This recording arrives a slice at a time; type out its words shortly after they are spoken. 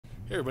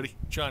Hey everybody,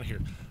 John here.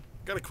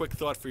 Got a quick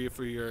thought for you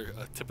for your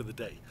tip of the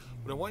day.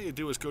 What I want you to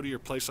do is go to your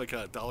place like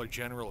a Dollar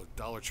General or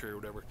Dollar Tree or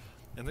whatever,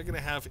 and they're going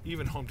to have,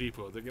 even Home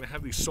Depot, they're going to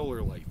have these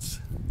solar lights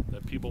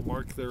that people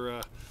mark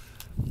their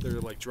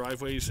like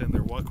driveways and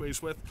their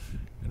walkways with.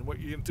 And what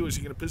you're going to do is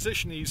you're going to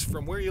position these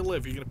from where you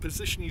live. You're going to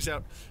position these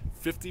out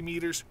 50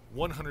 meters,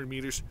 100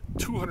 meters,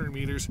 200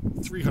 meters,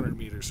 300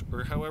 meters,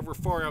 or however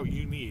far out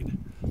you need.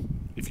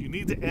 If you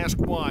need to ask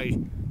why,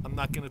 I'm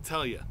not going to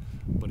tell you.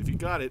 But if you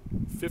got it,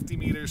 50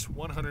 meters,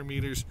 100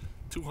 meters,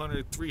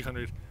 200,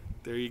 300,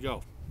 there you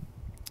go.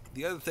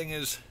 The other thing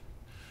is,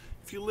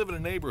 if you live in a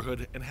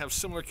neighborhood and have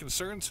similar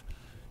concerns,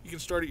 you can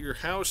start at your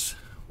house,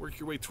 work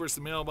your way towards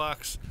the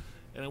mailbox,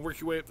 and then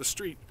work your way up the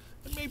street.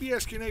 And maybe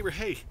ask your neighbor,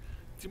 hey, do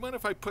you mind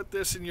if I put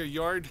this in your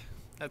yard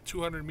at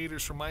 200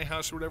 meters from my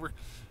house or whatever?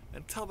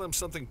 And tell them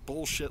something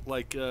bullshit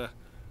like, in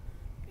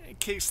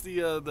case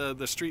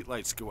the street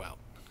lights go out.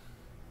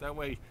 That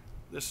way,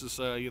 this is,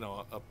 a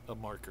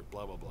marker,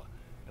 blah, blah, blah.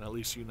 And at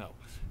least you know.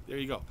 There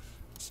you go.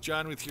 It's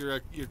John with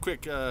your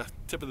quick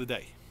tip of the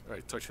day. All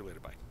right, talk to you later.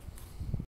 Bye.